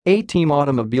A-Team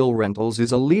Automobile Rentals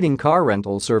is a leading car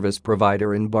rental service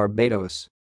provider in Barbados.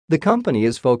 The company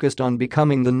is focused on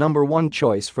becoming the #1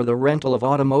 choice for the rental of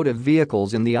automotive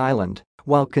vehicles in the island,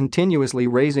 while continuously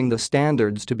raising the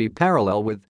standards to be parallel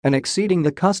with and exceeding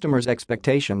the customer's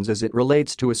expectations as it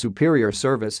relates to a superior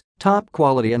service, top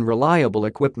quality and reliable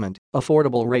equipment,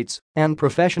 affordable rates, and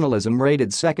professionalism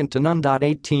rated second to none.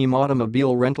 A-Team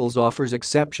Automobile Rentals offers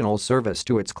exceptional service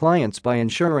to its clients by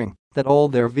ensuring that all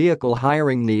their vehicle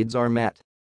hiring needs are met.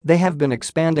 They have been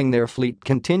expanding their fleet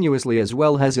continuously as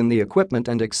well as in the equipment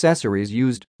and accessories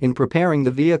used in preparing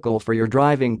the vehicle for your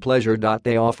driving pleasure.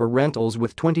 They offer rentals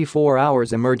with 24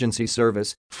 hours emergency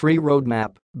service, free road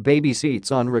map, baby seats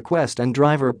on request and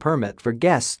driver permit for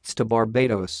guests to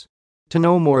Barbados. To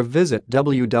know more, visit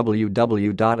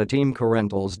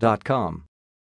www.ateamcarrentals.com.